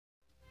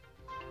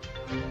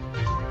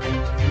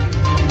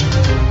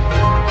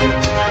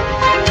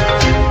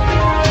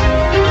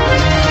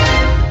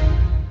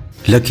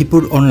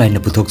Lakhipuronline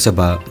puthok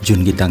saba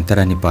June gi tang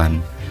 19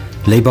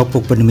 leibak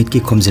pokpa numit ki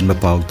Khomjinba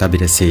Pao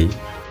tabirase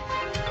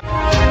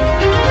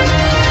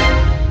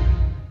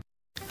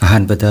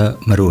ahanbada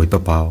maruoiba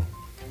Pao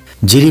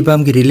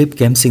Jiribam gi relief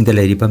camp sing da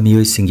leiriba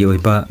miyoi singi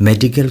oiba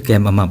medical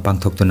camp ama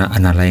pangthoktuna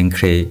analayang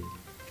khre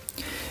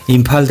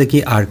Imphal dagi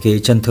RK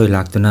chanthoi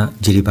laktuna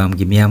Jiribam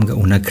gi miyam ga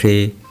unakhre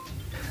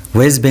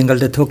West Bengal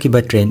da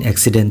thokiba train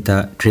accident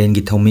ta train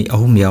gi thomi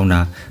ahum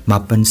yauna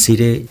mapan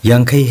sire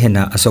yangkhai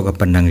hena asoka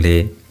panangle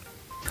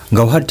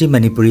Guwahati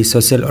Manipuri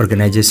Social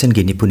Organization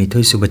gi nipuni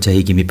thoi suba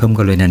chahi gi mifam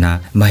galoinana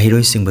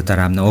mahiroi singba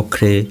taram na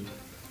okre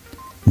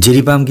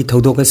Jiribam gi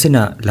thodok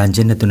asina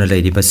lanjen tuna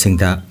leiriba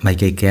singda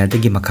maikai kaya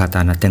dagi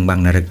makhata na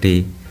tengbang narakti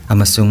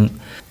amasung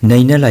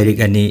naina lairik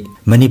ani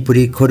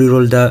Manipuri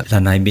khorirol da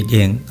lanai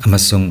miteng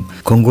amasung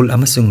khongul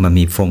amasung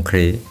mami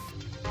phongkhre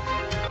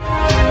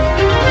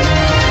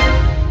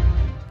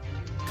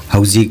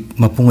Hauzik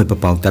mapungoi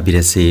papau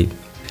tabirase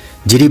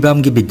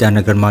Jiribam gi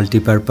Vidyanagar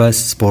Multipurpose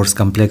Sports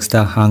Complex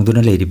ta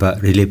hangduna leiriba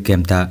relief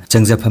camp ta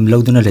changjafam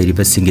lauduna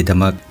leiriba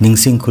singidamak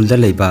ningsing khulda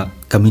leiba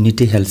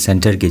Community Health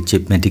Center ge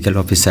Chief Medical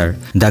Officer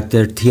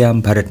Dr.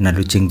 Thiam Bharat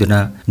Naluchingduna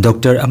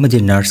Dr.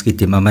 Amadi Nurse ki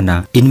team amana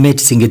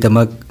inmate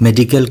singidamak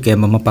medical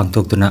camp ama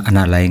pangthoktuna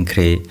analayang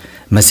khre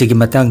masigi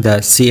matangda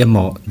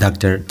CMO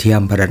Dr.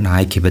 Thiam Bharat na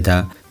haikibada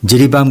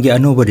Jiribam gi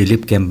anoba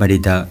relief camp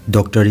marida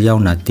Dr.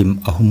 Yauna team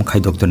ahum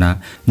khaidoktuna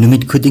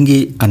numit khudingi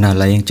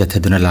analayang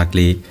chathaduna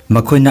lakli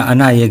makhoina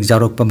ana ek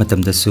jarokpa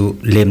matamda su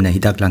lemna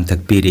hidak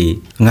langthak piri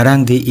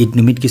ngarang de id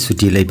numit ki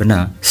suti leibana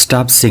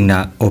staff singna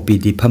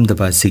OPD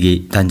phamdaba sigi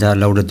tanja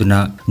lauraduna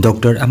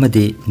Dr.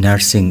 Amadi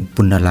Nursing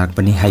punna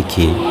lakpani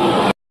haiki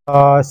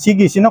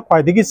sigi sina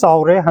khwaidagi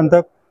saure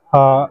handak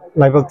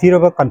laibak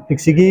thiraba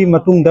conflict sigi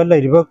matungda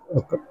leiriba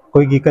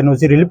koigi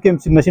kanosi relief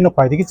camp masina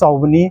khwaidagi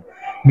saubani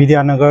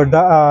Vidyanagar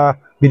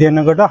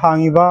da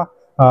hangiba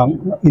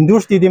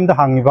indoor stadium da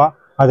hangiba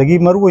adagi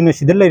maruoina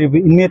sidal leiriba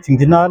inmate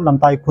singina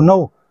lamtai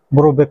kunau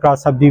Borobekra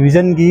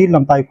subdivision gi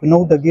lamtai kunau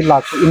dagi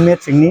lak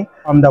inmate singni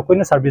amda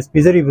koina service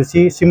pizari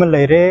basi simal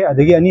leire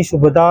adagi ani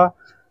subada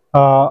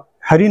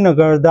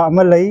Harinagar da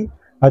amalai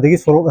adagi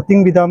sorok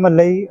ating bida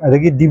amalai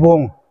adagi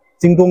dibong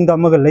Jingdong da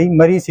magalai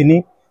mari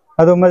sini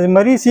ado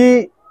mari si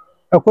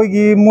akoi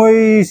gi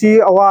moi si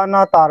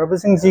awana tarba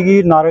sing sigi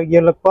narak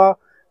yelakpa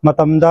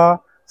matamda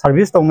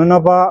service tongna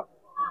ba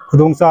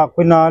khudongsa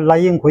koina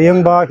layeng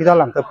khoyeng ba hida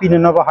langta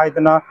pinana ba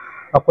haidana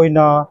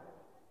akoina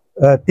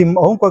team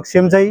ahum ko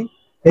semjai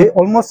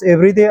almost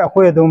every day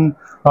akoi adum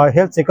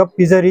health checkup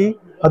pizari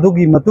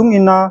adugi matung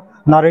ina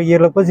narak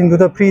yelakpa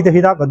jingduda free da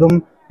hida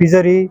adum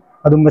pizari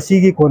adum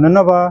masigi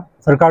konana ba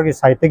sarkar gi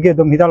site ge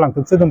adum hida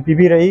langtuk su dum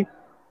pibirai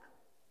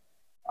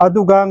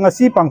aduga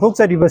ngasi pangthok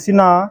chari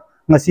basina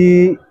ngasi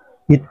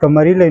it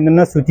kamari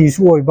leinana suti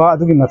su oiba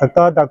adugi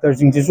mathakta doctor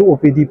jingji su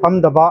OPD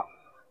phamdaba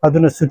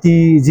aduna suti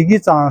jigi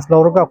chance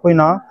lawraga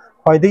koina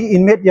khwaidai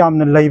inmate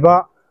yamna leiba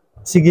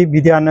sigi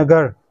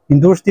Vidyanagar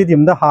indoor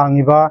stadium da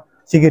hangiba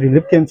sigi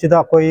relief camp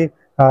sida koi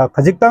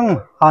khajiktang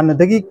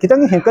hanadagi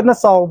kitang henkatna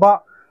sauba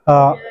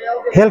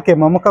health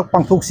camp amaka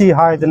pangthoksi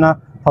haidana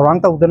thawang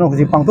tawdana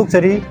huji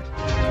pangthokchari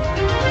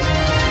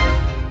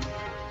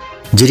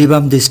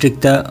Jiribam district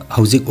ta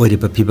hauzik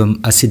oiriba phibam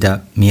asida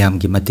miyam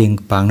gi mateng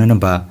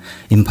pangnanaba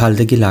Imphal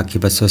dagi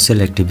lakhiba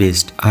social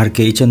activist RK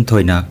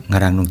Ichantoina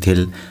ngarang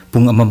nungthil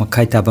pung ama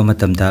makhai taba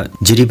matamda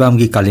Jiribam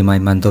gi kalimai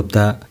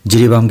mandopta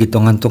Jiribam gi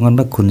tongan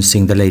ba khun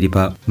singda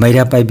leiriba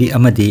maira paibi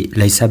amadi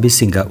laisabi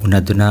singa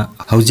unaduna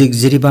hauzik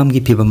Jiribam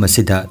gi phibam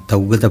asida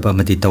tawgadaba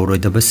amadi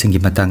tawroidaba singi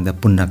matangda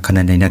punna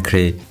khananai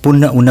nakhre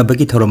punna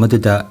unabagi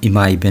thoromaduda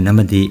ima iben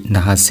amadi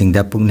naha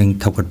singda pungning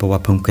thawkatpa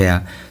wafam kaya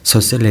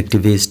social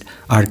activist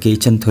RK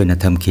Chantoina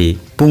thamki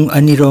pung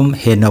anirom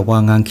hena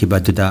wangang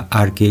khibatuda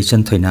RK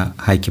Chantoina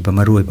haikiba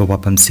maruiba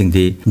wapam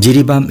singdi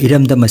Jiribam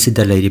iramda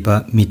masida leiriba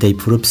mitai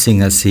phurup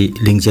singa si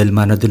lingjel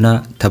manaduna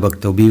thabak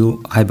tobiu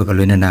haibaga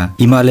loinana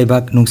ima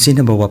leibak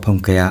nungsina ba wapam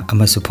kaya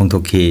amasu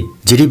phongtokhi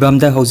Jiribam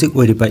da hauzik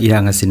oiriba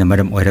irang asina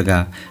maram oiraga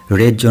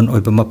red zone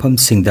oiba mafam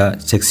singda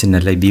section na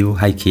leibiu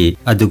haiki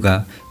aduga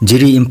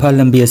Jiri Imphal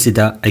lambi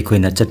asida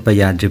aikoina chatpa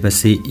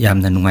yadribasi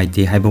yamna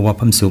nungaite haiba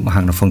wapam su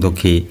mahangna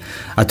phongtokhi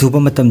athuba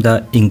matamda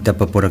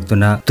ingtapa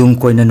poraktuna tung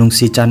koina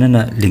nungsi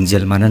chanana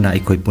lingjel manana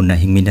aikoi punna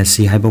hingmina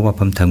si haiba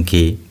wapam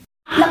thamki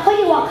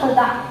lakhoi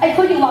wakhalda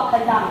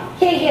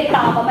he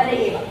taba ma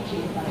leiba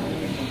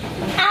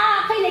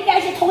kai le kai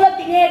se thonglap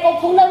tinge ko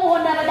thonglap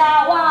honna bada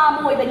wa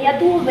moi bani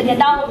atu bani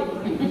daw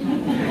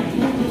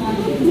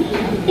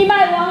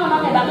imai wa ma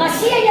ne ba nga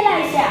si ya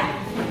lai sha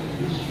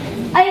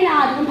ai na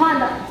dum phan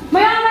da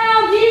maya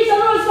ji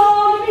so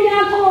mi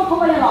na ko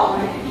ba le law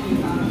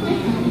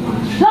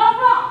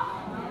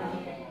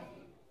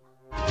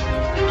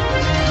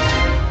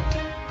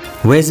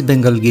West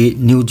Bengal gi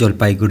New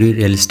Jalpaiguri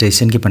Rail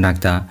Station ki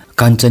panakta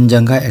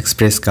Kanchanjunga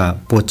Express ka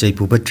pochai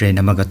puba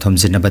train amaga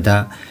thomjinabada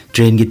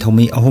train gi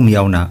thomi ahum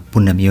yauna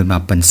punna miyoi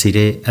mapan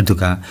sire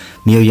aduga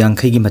miyoi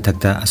yangkhai gi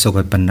mathakta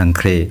asokai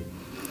pannangkhre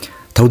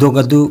थौदोक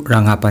अदु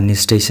Rangapani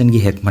station की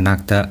हेक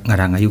मनाक्ता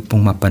ngarang ayuk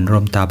pung 8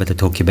 rom tabada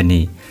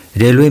thokibani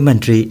railway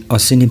मंत्री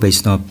अश्विनी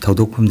वैष्णव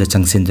थौदोक खुमदा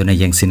चंगसिनदुना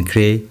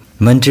यंगसिनख्रे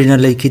मंत्री ना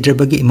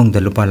लेखिद्रबगी इमुंगदा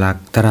लुपा लाख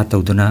 10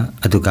 तौदुना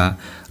अदुगा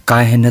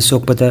काहेना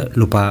सोकपदा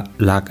लुपा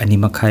लाख 2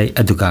 मखाई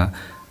अदुगा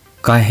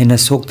काहेना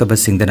सोकतबा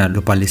सिंगदना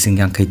लुपा लिसिंग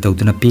यांखै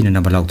तौदुना पीनना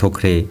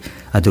बलाउथोखरे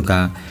अदुगा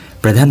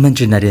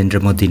प्रधानमंत्री नरेंद्र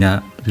मोदी ना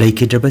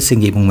लेखिद्रबा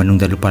सिंग इमुंग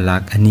मनुंगदा लुपा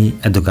lakh 2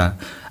 अदुगा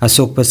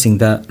अशोकपा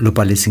सिंगदा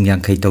लुपा लिसिंग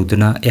यांखै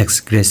तौदुना x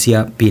gratia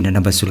पीनना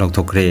Basu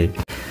लाउथोखरे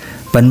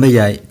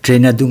पनबयाई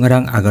train अदु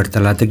ngarang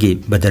agartala-dagi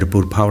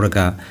badarpur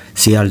phawraga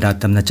sialda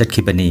tamna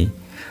chatkibani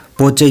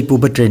pochai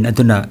puba train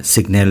aduna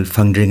signal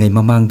fangdringai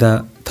mamangda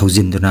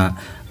thaujinduna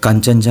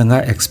kanchanjanga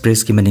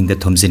express ki maningda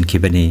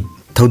thomjinkhibani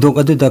thodok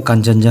aduda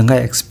kanchanjanga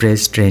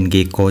express train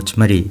gi coach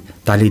mari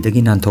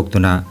talidagi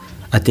nanthokduna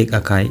atek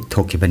akai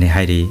thokibani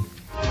hairi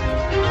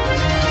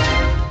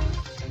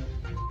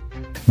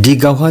The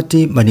Guwahati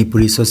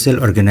Manipuri Social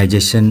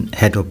Organization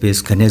Head Office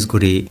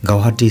Ganeshguri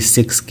Guwahati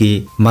 6 की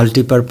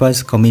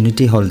Multipurpose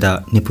Community Hall दा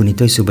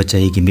निपुनितोय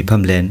सुबचाई की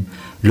मिफमलेन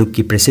loop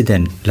की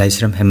president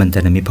Laishram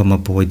हेमंतन मिफम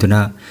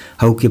पोइदुना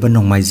हौकिबा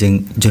नोंमाइजिंग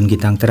जुनगी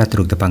तांग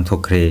 13 दा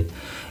पांगथोखरे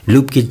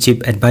loop की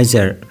chief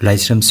adviser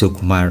Laishram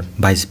सुकुमार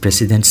vice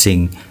president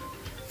Singh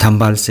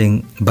थंबाल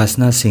Singh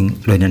बसना Singh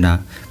लोइनना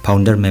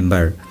founder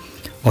member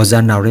ओजा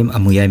नावरेम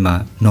अमुयाइमा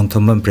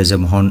नोंथोमम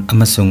प्रेजमहोन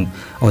अमसुंग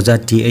ओजा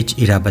TH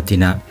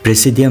इराबतिना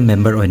presidium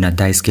member ओइना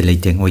dice के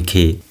लेतेंग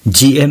ओइखे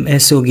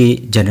GMSO की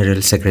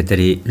जनरल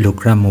सेक्रेटरी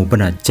लुक्राम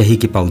मुबना चही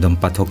की पाउदम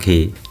पाथोखे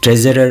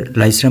ट्रेजरर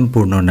लाइसरम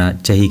पूर्णोना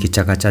चही की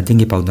चकाचादिंग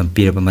की पाउदम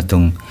पीरब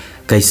मतुंग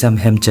कैसम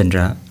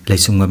हेमचंद्र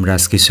लैसुंगम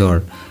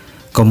राजकिशोर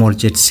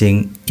कमलजीत सिंह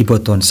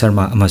इबोतोन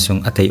शर्मा अमसुंग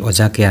अतै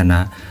ओजा कयाना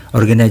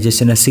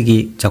ऑर्गेनाइजेशन असिगी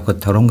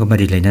चौकत थौरंग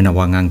मरी लेना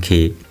वांगांखे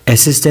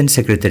असिस्टेंट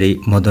सेक्रेटरी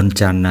मदन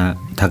चांना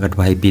थागत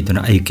वाही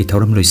पीदुना आयुकी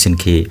थौरम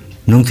लुइसिनखे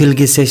नुंगथिल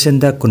की सेशन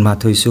दा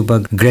कुनमाथोई सुबा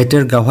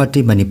ग्रेटर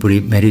गुवाहाटी मणिपुरी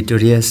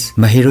मेरिटोरियस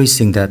महिरोई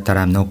सिंह दा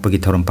तराम नोकपगी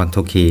थौरम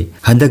पांगथोखी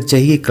हंदक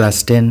चही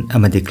क्लास 10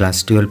 अमदी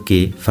क्लास 12 की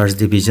फर्स्ट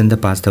डिवीजन दा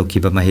पास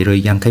तौखिबा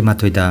महिरोई यांखै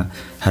माथोई दा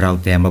हराव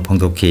तयाम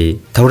फोंदोखी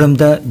थौरम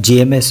दा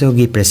GMSO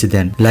की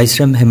प्रेसिडेंट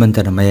लाइसरम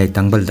हेमंतन मयाई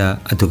तांगबल दा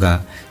अदुगा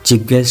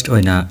chief guest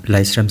ओइना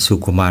Laishram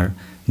Sukumar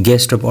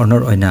guest of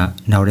honour ओइना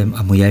नावरेम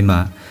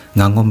अमुयाइमा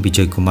nganगom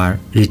Vijay Kumar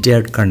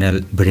retired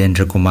colonel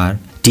Virendra Kumar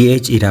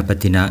TH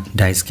इरापतिना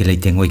dice के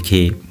लेतेंग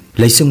ओइखे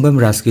लैसुंगबम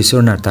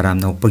राजकिशोर ना तराम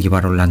नोकपगी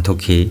बारो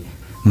लांथोखे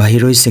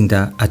महिरोई सिंगदा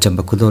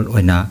अचंबा खुदोल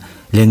ओइना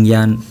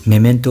लेंगयान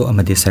मेमेंटो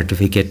अमदे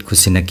सर्टिफिकेट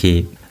खुसिनखे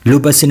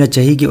लुप असिना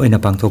चही की ओइना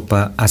पांगथोकपा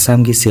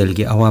आसाम की सेल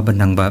की अवाबा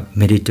नंगबा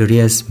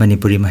मेरिटोरियस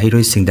मणिपुरी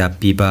महिरोई सिंगदा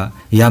पीबा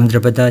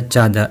यामद्रबदा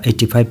चादा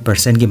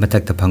 85% की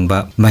मथक्ता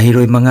फंगबा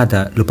महिरोई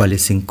मंगादा लुपा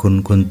लिसिंग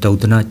कुन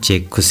तौदुना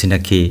चेक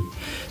खुसिनखे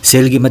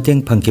सेल की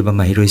मतेंग फंकिबा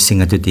महिरोई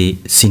सिंग अदुदी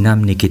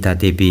सिनाम निकिता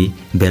देवी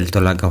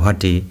बेलतोला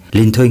गुवाहाटी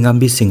लिंथोई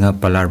गांबी सिंह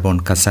पलारबोन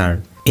कसार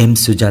M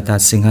सुजाता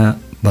सिंह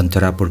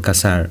बोंतरापुर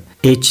कसार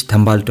H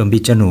थंबाल टोंबी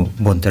चनु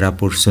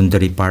बोंतरापुर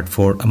सुंदरी पार्ट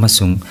 4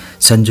 अमसुंग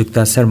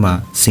संयुक्ता शर्मा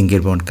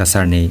सिंगिरबोन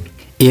कसार ने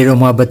ए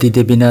रोमाबती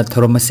देवीना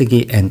थोरमसिगी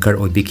एंकर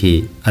ओबिखी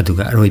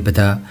अदुगा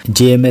अरोइबदा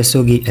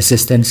GMSO की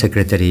असिस्टेंट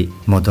सेक्रेटरी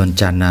मदन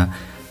चांना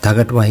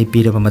थागत वाही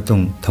पीरबा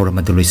मतुंग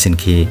थोरमदु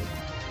लुइसिनखी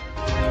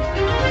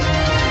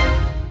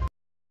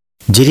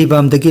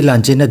जिरीबामदगी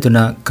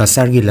लांजेनदुना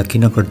कसार की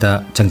लखीनगरदा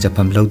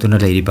चंगजफम लौदुना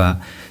लेरिबा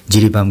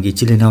जिरीबाम की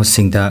इचिलेनाव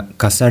सिंगदा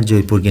कसार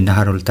जयपुर की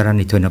नहारोल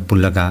 12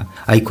 पुल्लगा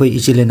आइखोई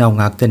इचिलेनाव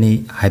ngaktani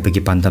हाइबगी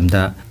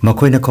पांदमदा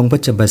मखोइना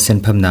खोंगबचबा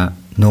सेनफमना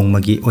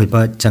नोंगमगी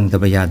ओइबा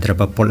चंगदबा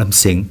याद्रबा पोलम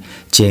सिंग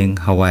चेंग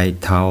हवाई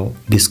थाव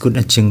बिस्कुट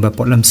अचिंगबा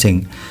पोलम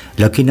सिंग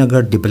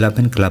लखीनगर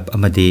डेवलपमेंट क्लब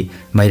अमदी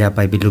मैरा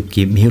पाइबिलुप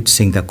की मिहुट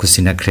सिंगदा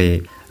खुसिनख्रे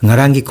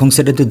ngarangi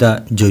khongsadatuda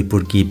joypur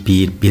ki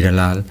pir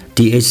biralal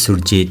TH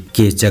surjit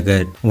K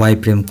jagat Y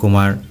prem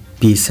kumar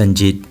P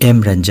sanjit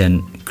M ranjan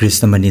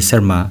krishnamani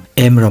sharma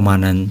M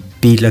ramanand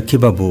P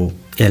lakhibabu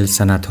L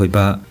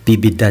sanathoiba P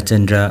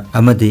bidyachandra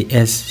amadi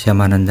S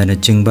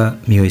shyamanandana chingba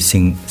mioi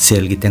sing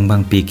sel gi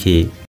tengbang pikhi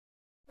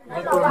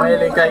mai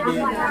le kai gi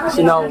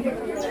sinau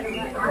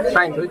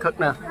tai thoi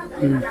khakna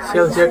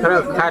sel se khara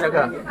khai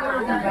laga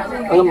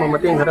angam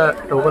mating khara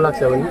tawba lak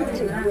sewani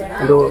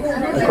do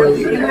koi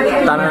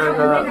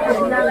tanaga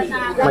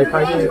mai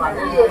phai gi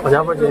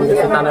pajaba jen ge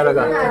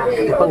tanaga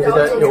phang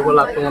sida yoga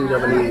lak ngam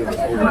jabani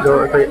do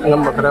koi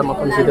angam khara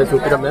mapam sida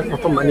sukiram ne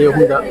mapam ani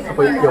humda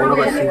koi yoga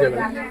ba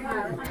sinjabani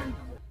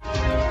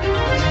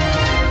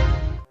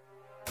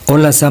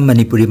All Assam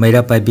Manipuri Maira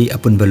Paibi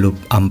Apun Balup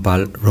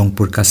Ampal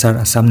Rongpur Kasar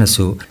Assam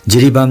Nasu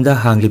Jiribamda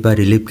Hangliba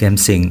Relief Camp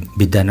Singh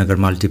Vidyanagar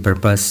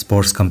Multipurpose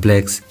Sports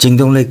Complex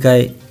Chingdong Lekai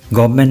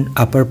Government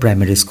Upper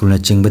Primary School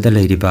na Chingbada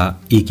Leiriba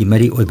Iki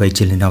Mari Oibai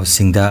Chilinaw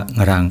Singda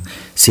Ngarang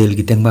Sel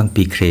Gitengbang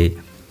Pikre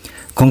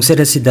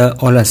Khongseda Sida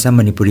All Assam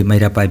Manipuri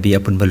Maira Paibi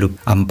Apun Balup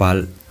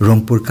Ampal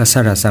Rongpur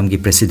Kasar Assam ki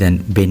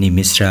President Beni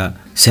Misra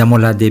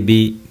Syamola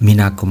Devi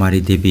Meena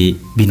Kumari Devi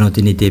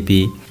Binodini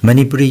Devi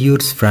Manipuri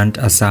Youth Front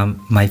Assam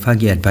Maifa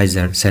ki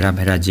Advisor Seram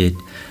Herajit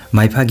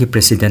Maifa ki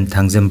President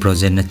Thangjam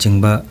Brojen na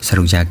Chingba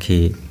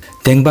Sarujaki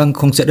Tengbang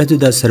khongchat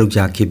aduda saruk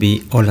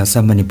yakhibi All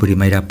Assam Manipuri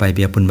Maira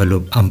Paibi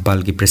Apunbalup Ampal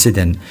gi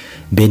President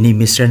Beni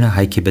Misra na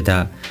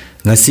haikibada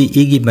ngasi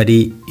igi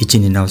mari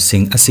ichininaw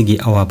sing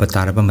asigi awaba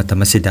taraba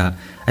matamasida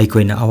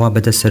aikoina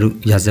awabada saruk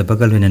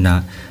yazabaga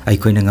loinana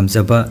aikoina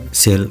ngamjaba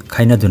sel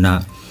khainaduna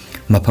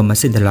mafam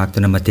asida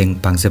laktuna mateng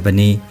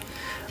pangjabani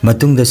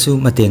matungdasu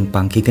mateng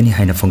pangkikani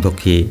haina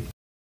phongdokhi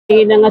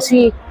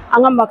ngasi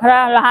angamba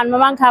khara lahan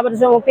mamang thabada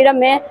so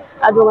pirame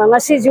adunga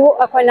ngasi ju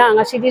akoina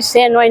ngasi di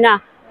sen oina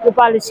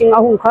lupa lising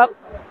ahung khak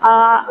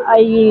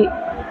ai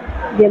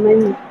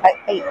demen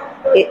ai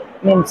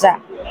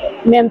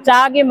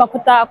memcha gi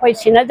makuta akoi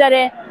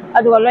sinajare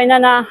adu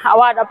loinana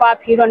awad apa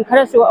phiron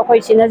kharasu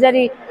akoi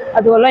sinajari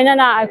adu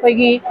loinana akoi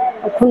gi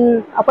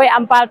khun akoi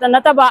ampal ta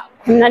nataba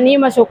nani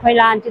masu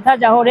khailan chitha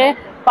jahore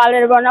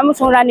palerban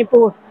amusung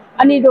ranipur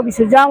ani do gi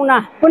sujauna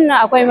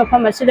punna akoi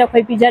mafam asida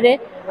khoi pijare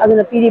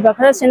aduna piri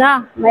bakhrasina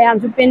mayam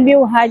su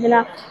penbiu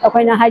hajana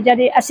akoi na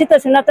hajari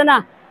asita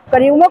sunatana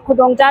kariuma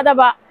khudong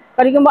chadaba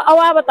karigumba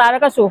awaba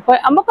tarakasu khoi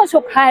amaka su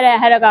khaire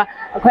haraga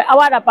khoi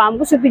awada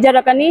pamgu su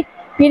pijarakani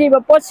piriba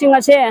pot singa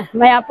se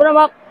maya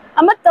puramak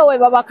amatta oi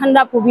baba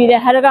khanda pubire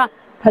haraga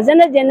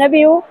phajana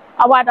jenabiu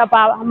awada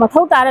pa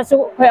mathau tarasu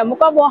khoi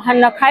amuka bo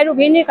hanna khairu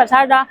gini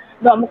kasada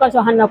do amuka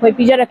so hanna khoi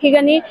pijarakhi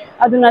gani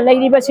aduna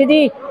leiriba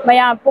sidi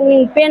maya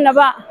punging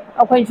penaba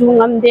akhoi su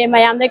ngamde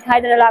mayam dai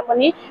khaidana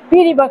lakani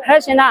piriba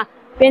khrasena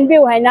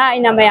penbiu haina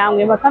ina mayam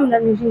ge makham na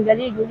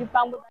nisingari juri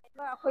pangbu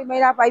akoi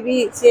Maira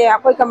Paibi se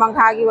akoi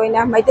kamangkha gi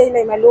oina maitai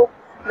lei maluk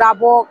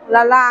rabok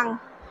lalang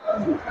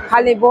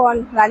Khalibon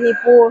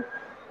Lanipur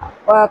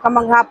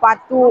kamangkha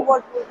patu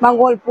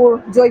Mangolpur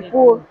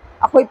Joypur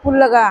akoi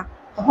pullaga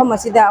mafam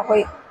asida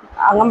akoi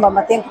angamba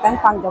mateng kitang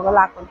pangjaga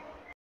lakon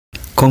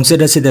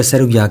khongchat asida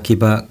saruk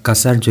yakhiba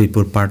Kasar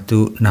Joypur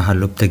partu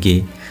nahaluptagi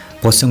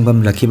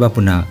posangbam lakhiba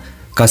puna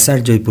Kasar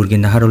Joypur gi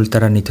naharul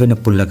tarani thoina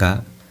pullaga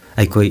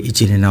aikoi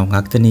ichilinaw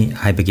ngaktani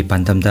haibagi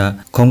pandamda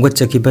khonggot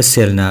chakiba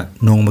selna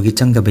nongmagi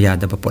changdaba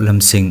yadaba potlam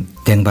sing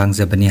tengbang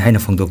jabani haina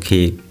phongdokhi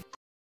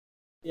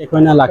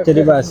aikoina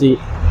lakchariba asi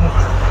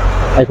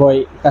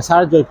aikoi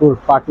Kasar Joypur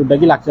partu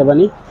dagi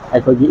lakchabani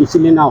aikoi gi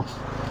ichilinaw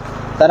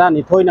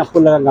tarani thoina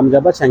pullaga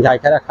ngamjaba sangjai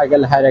khara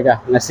khaigal hairaga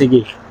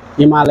ngasigi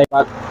Himalaya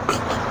Park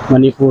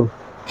Manipur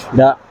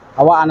da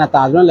awa ana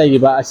tajuna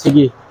laiba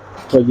asigi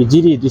kogi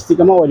jiri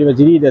district ama oriba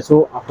jiri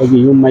daso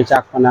akogi yum mai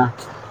chakpana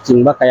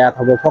chingba kaya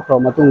thabo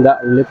phokro matungda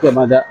lepe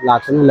mada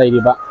lakchuna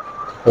lairiba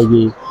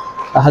kogi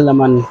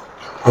ahalaman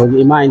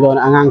kogi ima indon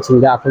angang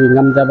chingda akogi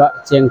ngamjaba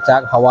cheng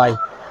chak hawai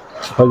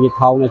kogi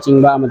thauna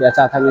chingba amade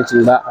acha thangna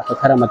chingba akoi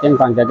khara mateng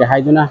pangjage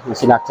haiduna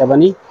masi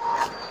lakchabani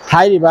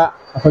hairiba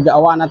akogi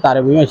awana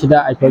tarbu sida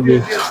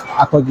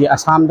akogi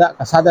asamda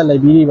kasada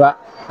laibiriba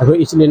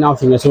akoi islinaw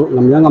singasu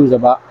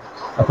ngamjaba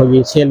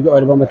akogi sel gi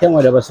orba mateng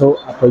orba so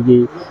akogi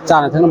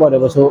chana thangna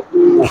orba so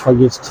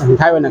akogi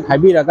santhai wana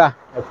khabiraga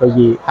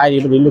akogi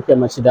hairiba liluke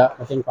masida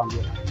mateng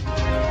pangge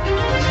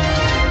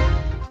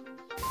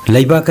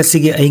Laibak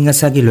asigi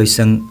aingasagi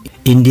loisang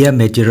India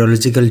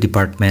Meteorological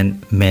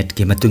Department MET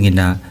ki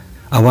matungina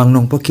awang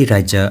nongpoki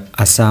raja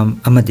Assam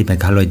amadi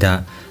Meghalaya da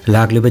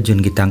lagliba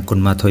June gi tang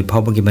kunma thoi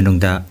phawbagi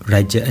manungda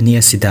raja ani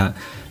asida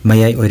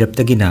mayai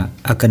oiraptagina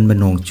akanba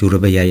nong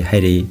churaba yai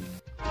hairi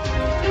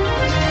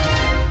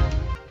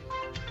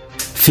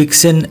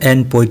Fiction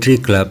and Poetry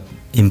Club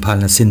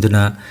Imphal na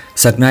sinduna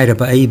saknai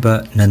raba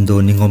aiba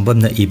nando ningombam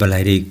na iba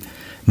lairik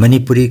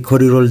Manipuri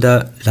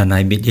khorirolda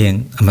lanai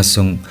miteng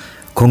amasung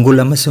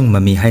khongul amasung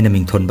mami haina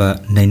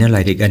mingthonba naina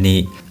lairik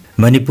ani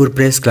Manipur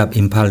Press Club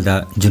Imphal da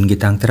jungi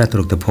tang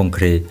 13 ta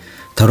phongkhre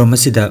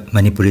thoromasida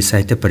Manipuri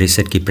Sahitya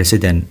Parishad ki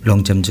President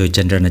Longjam Joy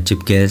Chandra na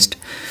Chief Guest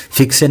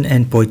Fiction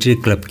and Poetry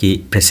Club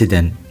ki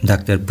President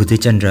Dr.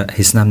 Buddhi Chandra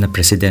hisnam na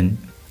President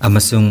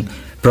amasung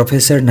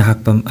Professor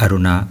Nahakpam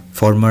Aruna,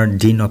 former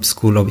Dean of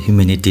School of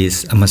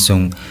Humanities,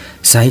 amasung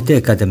Sahitya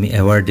Academy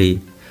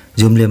Awardee,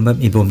 Jumlembam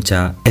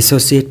Ibomcha,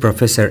 Associate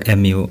Professor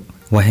MU,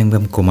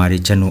 Wahengbam Kumari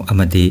Chanu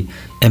Amadi,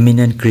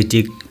 Eminent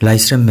Critic,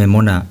 Laisram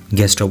Memona,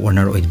 Guest of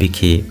Honor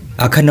Oidbiki.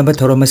 Akhanaba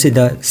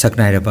Thoromasida,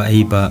 Saknairaba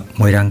Aiba,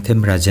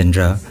 Moirangthem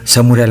Rajendra,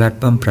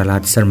 Samuralatpam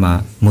Pralat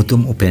Sarma,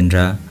 Mutum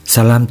Upendra,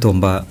 Salam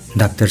Tomba,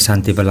 Dr.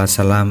 Santibala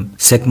Salam,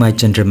 Sekmai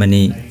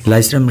Chandramani,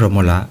 Laisram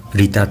Romola,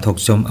 Rita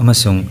Thoksom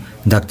Amasung,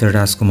 Dr.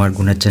 Rajkumar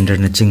Gunachandra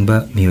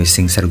Nachingba, Mioi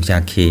Singh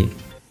Sarukjakhi.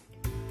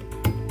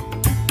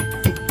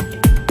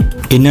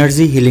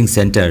 Energy Healing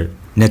Center,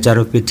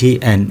 Naturopathy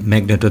and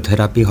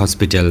Magnetotherapy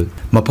Hospital,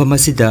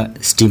 Mapamasida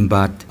Steam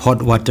Bath,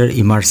 Hot Water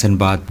Immersion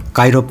Bath,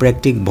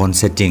 Chiropractic Bone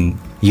Setting,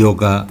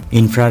 Yoga,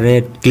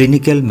 Infrared,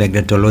 Clinical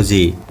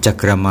Magnetology,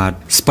 Chakramat,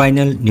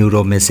 Spinal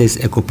Neuromassage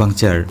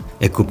Acupuncture,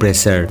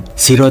 Acupressure,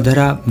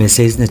 Sirodhara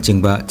Massage na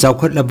chingba,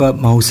 Chaukatlaba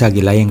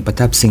Mahusagi Layang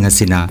Patap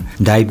Singasina,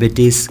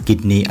 Diabetes,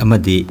 Kidney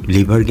Amadi,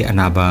 Liver gi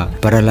Anaba,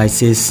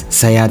 Paralysis,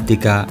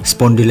 Sciatica,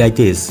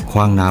 Spondylitis,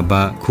 Khwang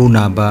Naba, Khu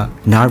Naba,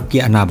 Nerve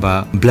gi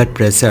Anaba, Blood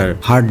Pressure,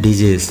 Heart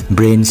Disease,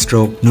 Brain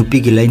Stroke,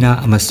 Nupi gi Laina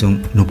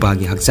amasung Nupa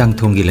gi Hakchang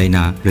Thong gi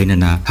Laina,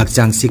 Loinana,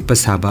 Hakchang Sikpa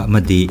Saba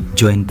Amadi,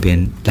 Joint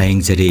Pain, Layang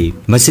Jari,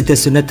 Masita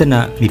sunatana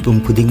mipum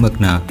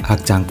khudingmakna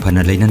hakchang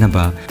phana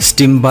leinanaba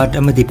steam bath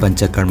amadi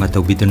panchakarma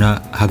tawbiduna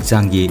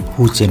hakchangi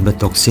hu chenba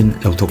toxin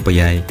lauthokpa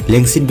yai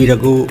lengsin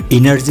biragu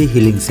energy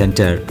healing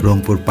center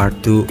Rongpur Part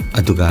 2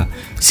 aduga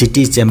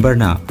city chamber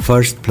na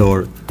first floor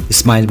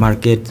Smile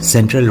Market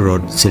Central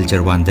Road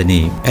Silchar 1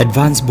 dani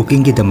advance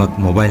booking ki damak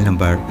mobile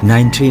number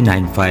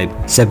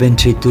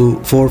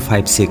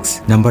 9395732456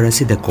 number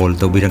asida call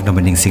tawbirak na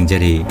maning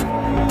singjari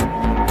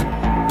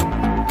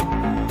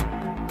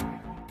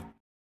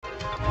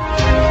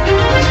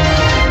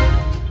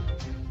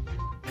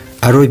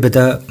Aroi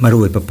bada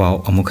maroi pao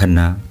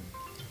amukhanna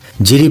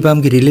Jiribam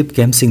gi relief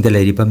camp sing da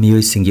lairiba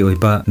miyoi singi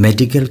oiba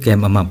medical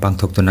camp ama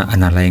pangthoktuna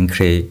analayang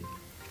khre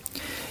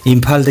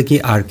Imphal dagi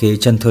RK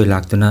chanthoi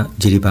laktuna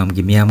Jiribam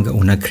gi miyam ga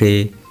unakhre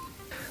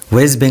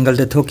West Bengal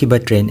da thokiba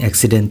train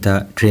accident ta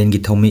train gi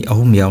thomi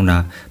ahum yauna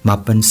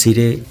mapan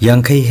sire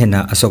yangkhai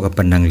hena asoka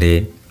panangle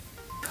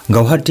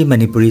Guwahati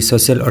Manipuri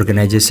Social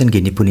Organization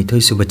gi nipuni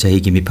thoi suba chahi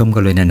gi mifam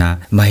ga loinana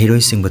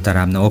mahiroi sing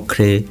bataram na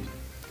okre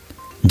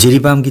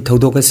Jiribam gi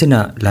thodok asina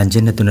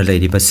lanjena tuna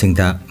lairiba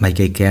singda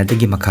maikai kaya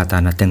dagi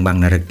makhata na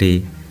tengbang narakti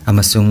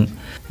amasung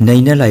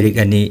naina lairik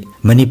ani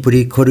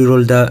Manipuri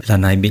khorirol da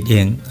lanai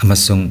miteng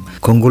amasung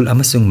khongul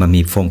amasung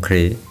mami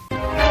phongkhre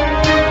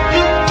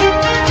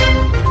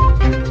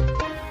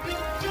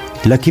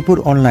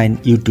Lakhipuronline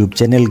YouTube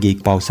channel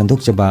gi pau sandok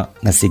chaba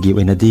ngasigi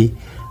oinadi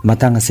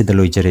matang asida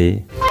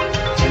loijare